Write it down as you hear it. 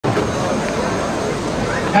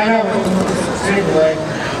Otuo Siriboe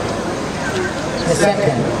the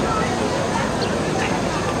second,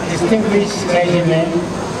 distinguished clergymen,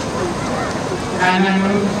 and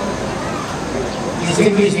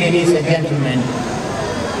distinguished ladies and gentlemen,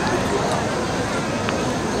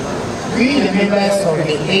 we, the members of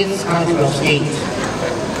the 8th Council of State,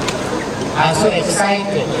 are so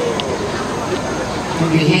excited to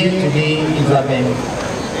be here today in Juabenhene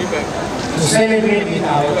to celebrate with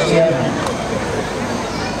our chairman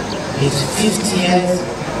his 50th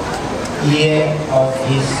year of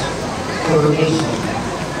his coronation.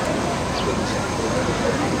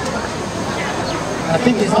 I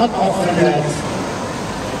think it's not often that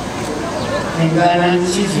in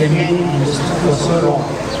Ghana chiefs remain on the stool for so long.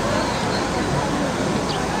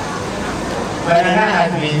 But Nana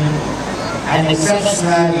has been an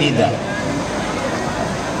exceptional leader.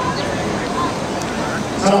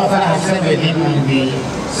 Some of us have served with him on the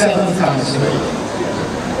 7th Council,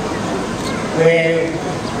 where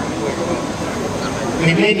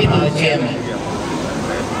we made him our chairman.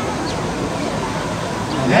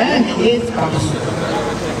 And then the 8th Council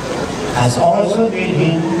has also made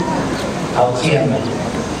him our chairman.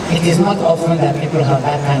 It is not often that people have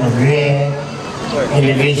that kind of rare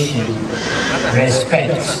elevation,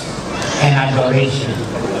 respect, and adoration.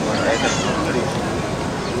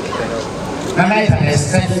 Nana is an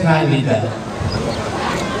exceptional leader,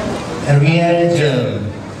 a real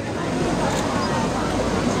germ,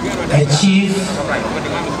 a chief.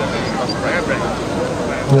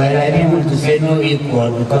 Well, I didn't want to say no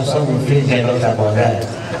equal because some will feel jealous about that.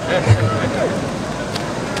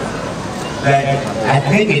 But I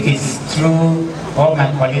think it is true, all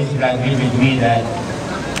my colleagues will agree with me that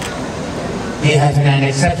he has been an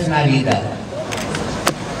exceptional leader.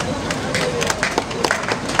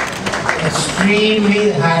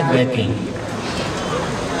 Extremely hardworking.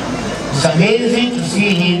 It's amazing to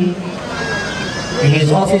see him in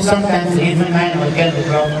his office sometimes even 9 or 10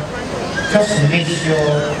 o'clock, just to make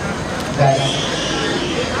sure that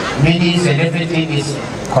minutes and everything is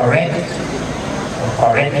correct or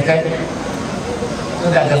corrected,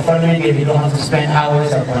 so that the following day we don't have to spend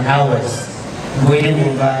hours upon hours going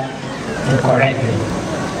over to correct it.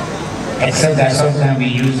 Except that sometimes we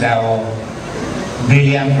use our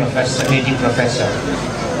brilliant professor, lady professor,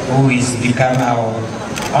 who is become our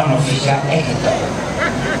unofficial editor.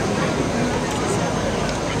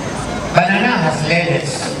 But Nana has led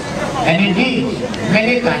us, and indeed,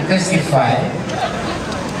 many can testify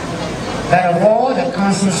that of all the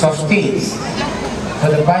councils of states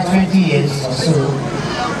for the past 20 years or so,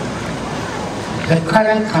 the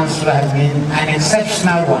current council has been an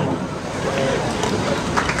exceptional one.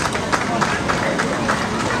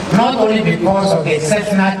 Not only because of the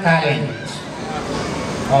exceptional talent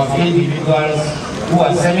of individuals who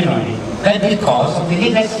are serving on it, but because of the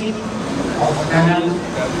leadership of Nana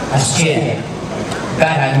as chair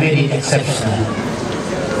that has made it exceptional.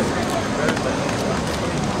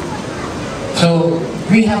 So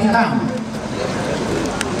we have come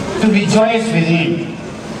to rejoice with him,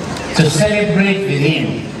 to celebrate with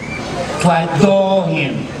him, to adore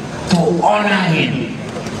him, to honor him,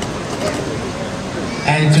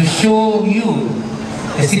 and to show you,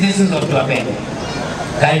 the citizens of Juabenhene,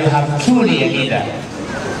 that you have truly a leader.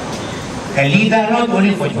 A leader not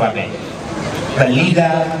only for Juabenhene, but a leader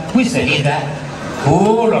who is a leader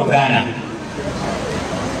whole of Ghana.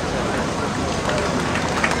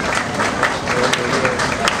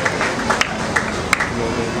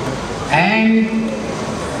 And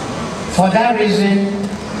for that reason,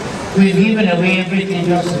 we've given away everything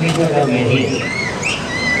just to make sure that we're here.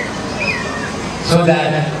 So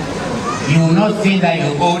that you will not think that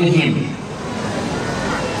you own him.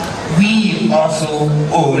 We also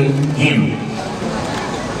own him.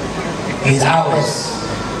 He's ours.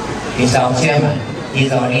 He's our chairman.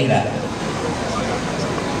 He's our leader.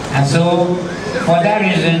 And so, for that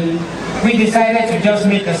reason, we decided to just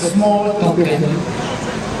make a small token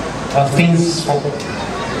of things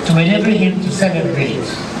to enable him to celebrate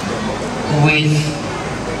with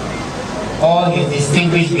all his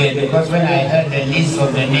distinguished guests. Because when I heard the list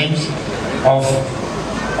of the names of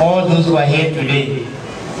all those who are here today,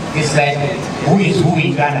 it's like, who is who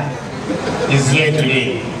in Ghana is here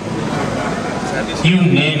today? You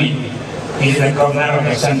name it. He's the governor of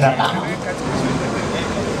the central bank.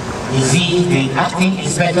 Is he the acting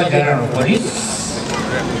inspector general of police?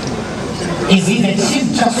 Is he the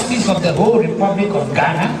chief justice of the whole Republic of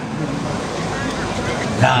Ghana?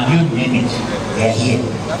 Now you name it, they're here.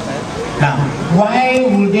 Now, why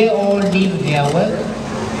would they all leave their work?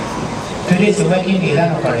 Today is a working day,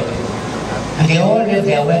 that's not correct. And they all leave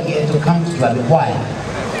their work here to come to Juabenhene. Why?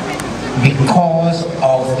 because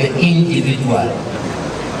of the individual,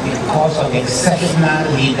 because of the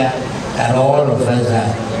exceptional leader that all of us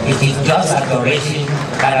are. It is just adoration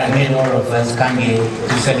that has made all of us come here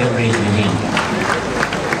to celebrate with him.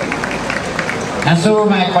 And so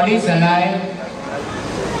my colleagues and I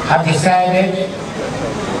have decided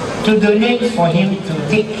to donate for him to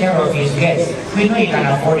take care of his guests. We know he can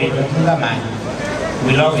afford it, but man,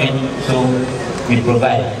 we love him, so we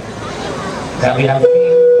provide. That we have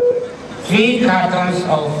 3 cartons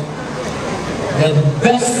of the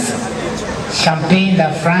best champagne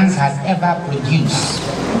that France has ever produced.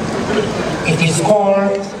 It is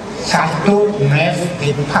called Chateau Neuf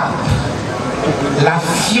de Pape, La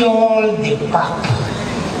Fiole de Pape.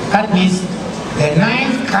 That means the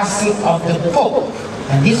 9th castle of the Pope,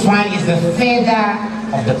 and this one is the feather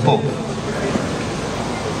of the Pope.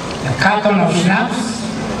 A carton of schnapps,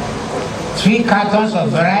 3 cartons of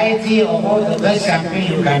variety of all the best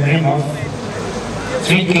champagne you can dream of,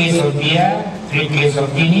 3 cases of beer, 3 cases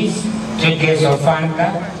of Guinness, 3 cases of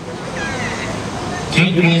Fanta,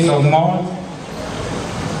 3 cases of malt,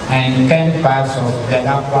 and 10 packs of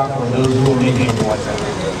Aqua for those who only drink water.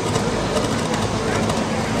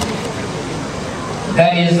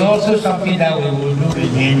 That is also something that we will do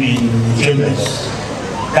with him in chambers.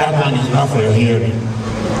 That one is not for your hearing.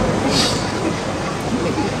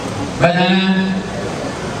 Banana,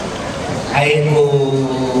 Ayeko,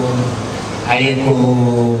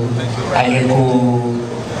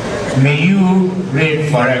 may you reign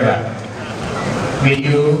forever. May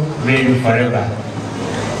you reign forever.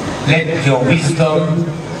 Let your wisdom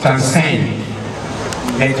transcend.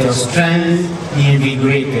 Let your strength be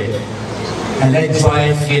invigorated. And let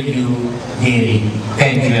joy fill you daily.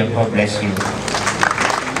 Thank you and God bless you.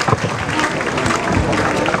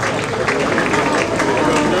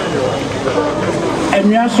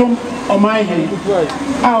 Emiasum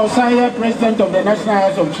Omahe, our sire president of the National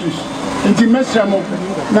House of Chiefs, Intimesamo,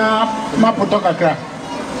 na Mapotokakra.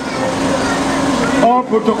 All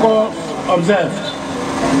protocols observed.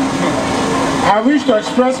 I wish to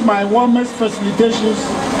express my warmest felicitations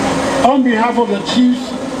on behalf of the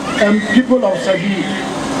chiefs and people of Sabi,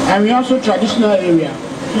 and we also traditional area,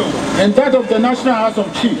 and that of the National House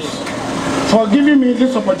of Chiefs, for giving me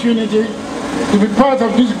this opportunity to be part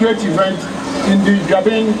of this great event in the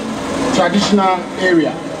Juabenhene traditional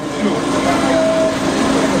area.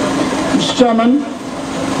 Mr. Chairman,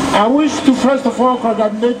 I wish to first of all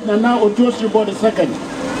congratulate Nana Otuo Siriboe II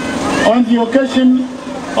on the occasion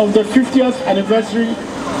of the 50th anniversary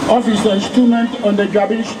of his installment on the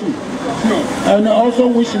Juabenhene stool, and also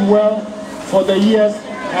wish him well for the years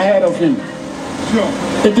ahead of him.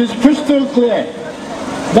 It is crystal clear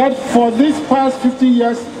that for these past 50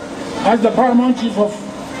 years as the paramount chief of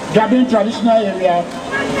Juabenhene traditional area,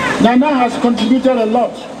 Nana has contributed a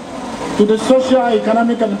lot to the social,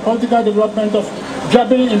 economic and political development of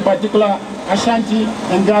Juabenhene in particular, Ashanti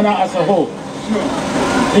and Ghana as a whole.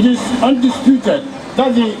 It is undisputed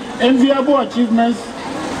that the enviable achievements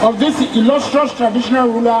of this illustrious traditional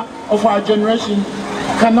ruler of our generation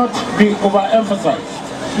cannot be overemphasized.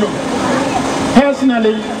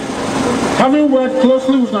 Personally, having worked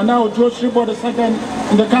closely with Nana Otuo Siriboe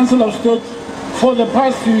II in the Council of State for the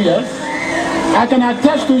past few years, I can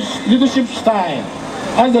attest to his leadership style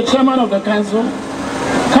as the chairman of the council,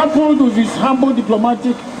 coupled with his humble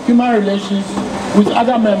diplomatic human relations with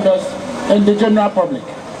other members and the general public.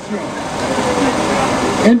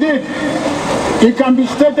 Indeed, it can be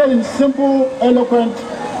stated in simple, eloquent,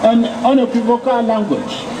 and unequivocal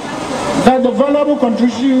language that the valuable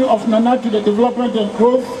contribution of Nana to the development and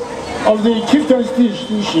growth of the chieftaincy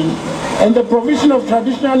institution and the provision of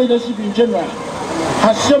traditional leadership in general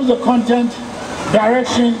has shaped the content,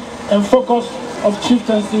 direction, and focus of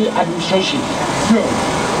chieftaincy administration.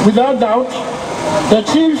 Without doubt, the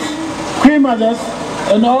chiefs, queen mothers,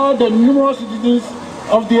 and all the numerous citizens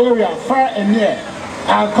of the area, far and near,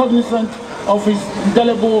 are cognizant of his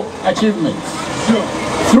indelible achievements.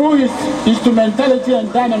 Through his instrumentality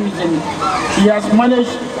and dynamism, he has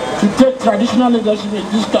managed to take traditional leadership in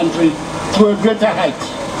this country to a greater height.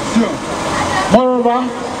 Moreover,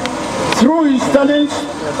 through his talents,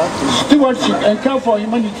 stewardship, and care for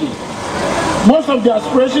humanity, most of the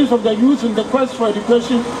aspirations of the youth in the quest for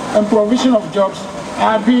education and provision of jobs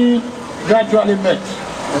are being gradually met.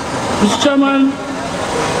 Mr. Chairman,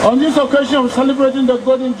 on this occasion of celebrating the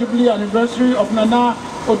Golden Jubilee anniversary of Nana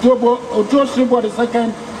Otuo Siriboe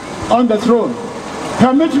II on the throne,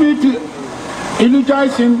 permit me to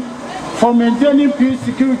eulogize him for maintaining peace,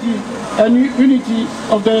 security, and unity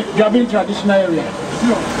of the Juabenhene traditional area.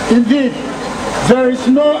 Indeed, there is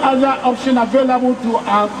no other option available to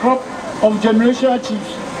our crop of generational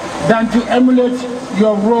chiefs than to emulate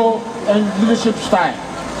your role and leadership style.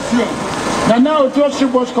 Nana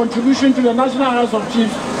Otuo's contribution to the National House of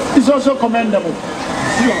Chiefs is also commendable.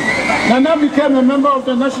 Nana became a member of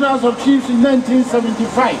the National House of Chiefs in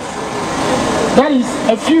 1975. That is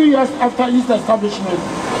a few years after its establishment,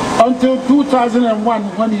 until 2001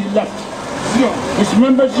 when he left. His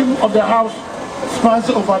membership of the House spans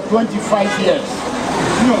over 25 years.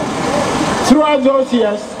 Throughout those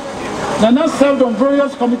years, Nana served on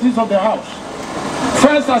various committees of the House,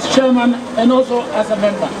 first as chairman and also as a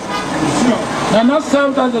member. Nana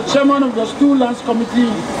served as the chairman of the Stool Lands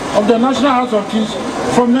Committee of the National House of Chiefs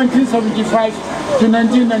from 1975 to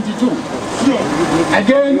 1992.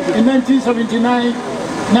 Again, in 1979,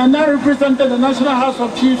 Nana represented the National House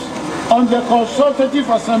of Chiefs on the Consultative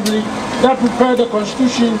Assembly that prepared the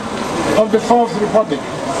Constitution of the Fourth Republic.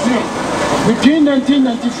 Between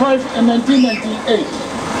 1995 and 1998,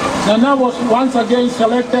 Nana was once again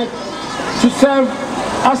selected to serve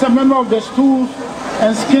as a member of the Stools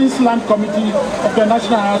and Skins Land Committee of the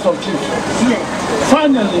National House of Chiefs.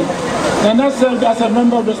 Finally, Nana served as a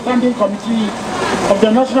member of the Standing Committee of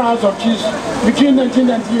the National House of Chiefs between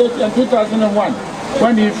 1998 and 2001,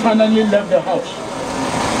 when he finally left the House.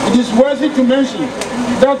 It is worthy to mention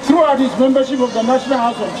that throughout his membership of the National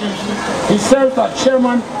House of Chiefs, he served as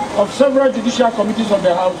chairman of several judicial committees of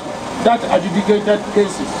the House that adjudicated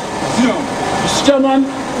cases. Mr. Chairman,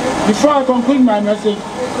 before I conclude my message,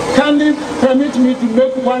 kindly permit me to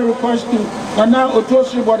make one request to Nana Otuo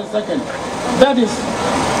Siriboe II. That is,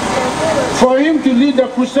 for him to lead the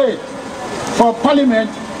crusade for Parliament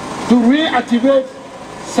to reactivate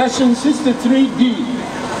Section 63D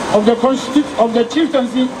of the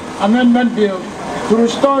Chieftaincy Amendment Bill to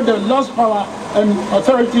restore the lost power and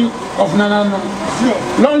authority of Nana.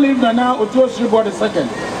 Long live Nana Otuo Siriboe II.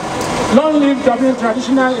 Long live Ghanaian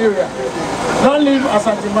traditional area. Long live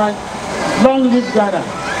Asante man. Long live Ghana.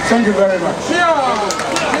 Thank you very much.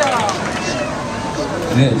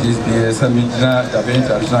 This is the Ghanaian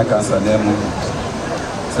traditional council name.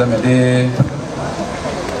 Somebody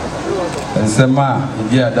and Sema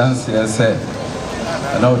India dance say,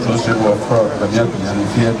 and now to strip of fraud, but you can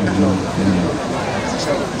fear to know.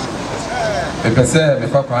 If I say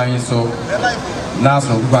before crying so, now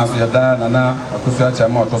so pass your dad, Nana, I could search a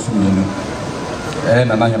more to me,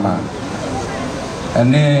 and Anayama.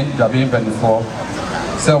 And then Jabin before,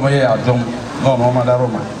 so my don't no Mother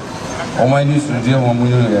Roma. Or my niece to deal one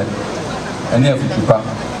million, and near Futupa,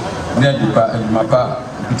 near Dupa and Mapa,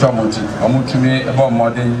 Puchamonti, or Mutume about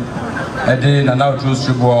Modern, a day and now to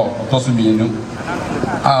Siriboe, Tosumino.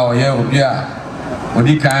 Ah, yeah,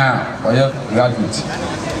 Odika, or your graduate.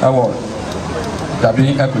 I was.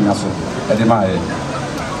 Dabi Ekunaso, Edemae.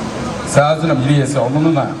 Thousand of years or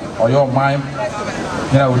Muna, or your mind,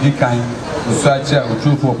 here would be kind, to search out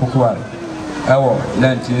Otuo for Pokuari. Our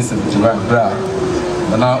 1971 bra,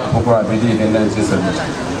 but now Pokuari in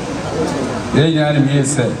 1970. The young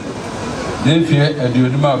years said, then fear a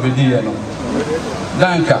Duduma Bediano.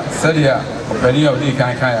 Danka, Sadia, or Penny of the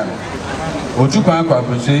Kankayano. Otupan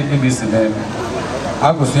Quapuche, English name.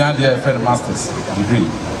 I could see the Fed Masters degree.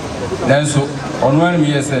 Then so, on 1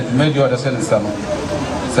 year said, made your descendants. So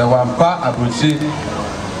one part Abuchi,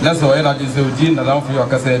 that's why I just do Jean around for your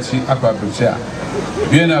cassette, Aquabucha.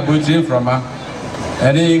 Being a Buchi from her,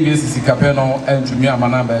 and English is Capeno and to me, I'm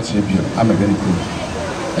an ambassador. I'm a very good.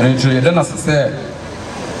 And to you, then as I said,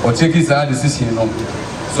 or take his decision.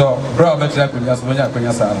 So, bro, but I could just when I could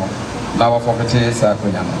now for the chase, I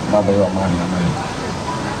could not your money.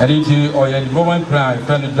 And into or your development plan,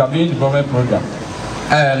 friend, Jabin development program.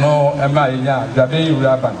 No, Juabenhene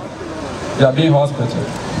Urban, Juabenhene Hospital,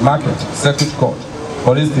 Market, Circuit Court,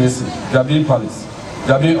 Police Station, Juabenhene Police,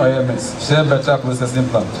 Juabenhene OMS, Share Better Processing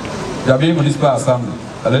Plant, Juabenhene Municipal Assembly,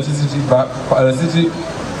 electricity,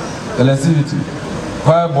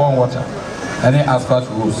 fire-borne water, any asphalt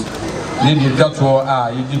roads. Need you got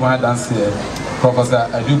to you do one dance here, Professor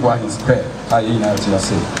Adubwa his prayer,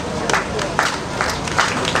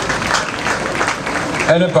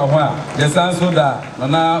 and if I the sounds so that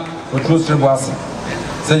Nana Otuo Siriboe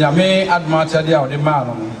say, Yame Admachadia or the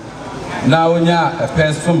man. Now, a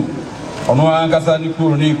person on one Gasani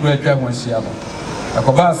Kuri, great when she had a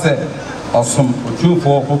Koba said, or some 2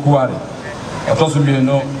 for Pokuari, or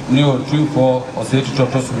Tosumino, Neo 2 for or say to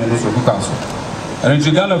Tosumino Council. And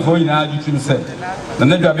in Ghana for in our YouTube said, the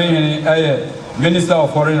Juabenhene a Minister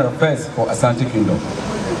of Foreign Affairs for Asante Kingdom.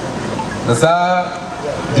 The Sir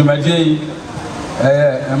Jumaje.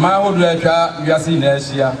 My old letter, you are seen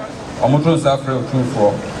as here, or Moton Safra 2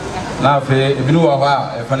 for. Now, if you know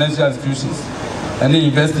our financial institutions, and the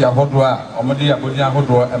investor Hodua, or Modia Bodia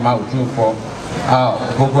Hodua, amount 2 for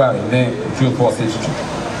Gogwari, then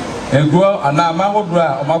 2462. And grow and now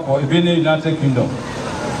Magodra, Omako, even in the United Kingdom,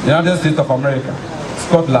 United States of America,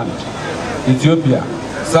 Scotland, Ethiopia,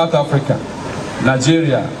 South Africa,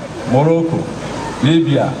 Nigeria, Morocco,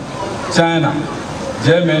 Libya, China,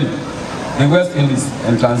 Germany, the West Indies,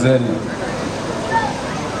 and Tanzania.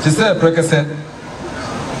 She said, Precursor,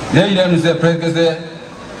 they didn't say Precursor,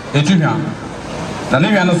 a Julian. The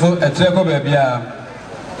name also a treco baby.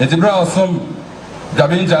 It's a brow some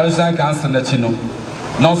Gabin Jarison cancer Latino,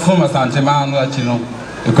 not some Asante man Latino.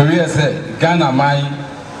 The Korea said, Ghana mine,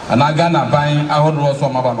 and I Ghana buying. I would draw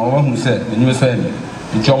some about no one who said, the new saying,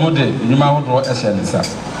 the Jomode, the Numa would draw a shelter.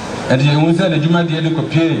 And the woman said, the Juma Diego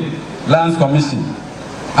Lands Commission,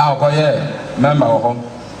 our Koye, member of home.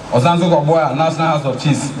 Osanso Goboa, National House of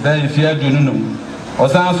Chiefs, very fair to Nunum.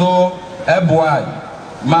 Osanso, a boy,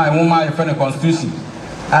 my woman, friend constitution.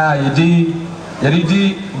 Yedi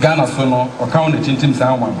Ghana Sono, or County Chintim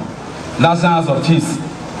Salman. National House of Chiefs.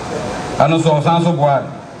 And also Osanso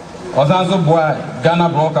Boy, Ghana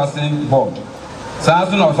Broadcasting Board.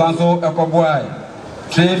 Sanso Osanso Eco Boy,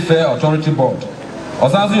 Trade Fair Authority Board.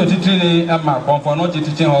 Osanso Yotitini Emma, Confornoti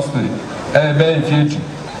Teaching Hospital, Bay in Future.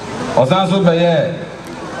 Osanso Baye.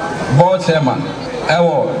 Board chairman,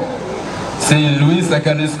 Ewo, St. Louis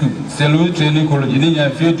Secondary School, St. Louis Training College,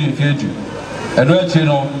 Indian Field, Edward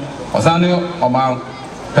Chino, Osano, Oma,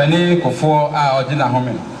 Penny, Kofo, Ojina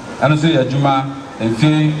Homen, and also Yajuma, and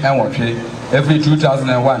Fee and Watche, every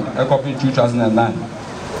 2001, a copy 2009.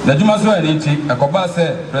 The Jumaso and Iti, a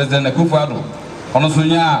Kobase, President Akufo-Addo,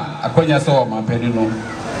 Onosunya, Akonya Saw, Mampedino,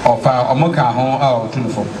 or Fire Omoka Home, our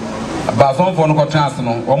Tunifo. About some phone call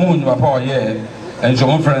transno, or moon, your power, yeah. And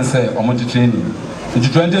your friends say, or multi training. In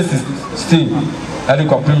 2016, at the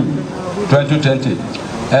Copim 2020,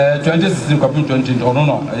 2016 Copim 20, or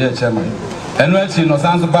no, a chairman. And when she knows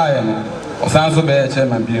Sanso Bayan, or Sanso Bay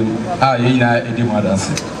chairman, Yena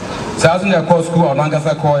Edimadasi. Southern Airport School of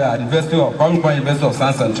Langasa Koya, University of Conquer University of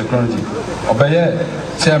Science and Technology, or Bayer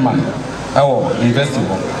chairman, our university.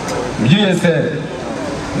 You said,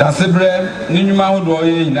 Daasebre, Ninuma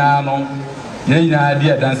Doye in Ano. Ye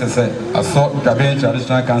idea dances say, I saw Juabenhene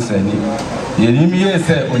traditional cancer. Ye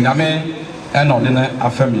say, Onyame, and ordinary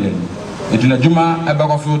a family. It in a Juma, a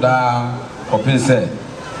bag of food, or Prince say,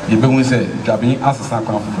 you be say, Juabenhene as a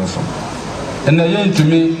sacrifice person. And the yen to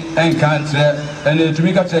me, and can't say, and to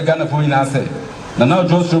me, catch a gun for in answer. The now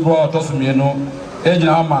Siriboe or Tosumino, Agent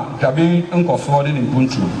Alma, Juabenhene, Uncle Sworded in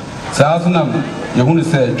Punchu. Sasanam, you want to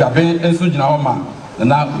say, Juabenhene and Sujin Alma, the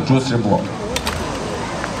now Siriboe.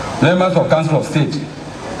 Members of Council of State,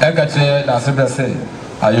 Ekache, Daasebre say,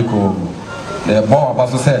 Ayuko, the board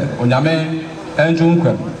of say, Onyame, and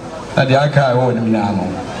Junquem, and the Aka or Minano,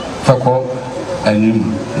 Fako, and you,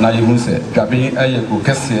 Nayu say, Juabenhene, Ayuko,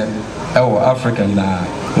 Kessia, our African,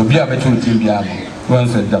 will be a between Timbiano,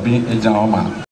 once Juabenhene, a Jama.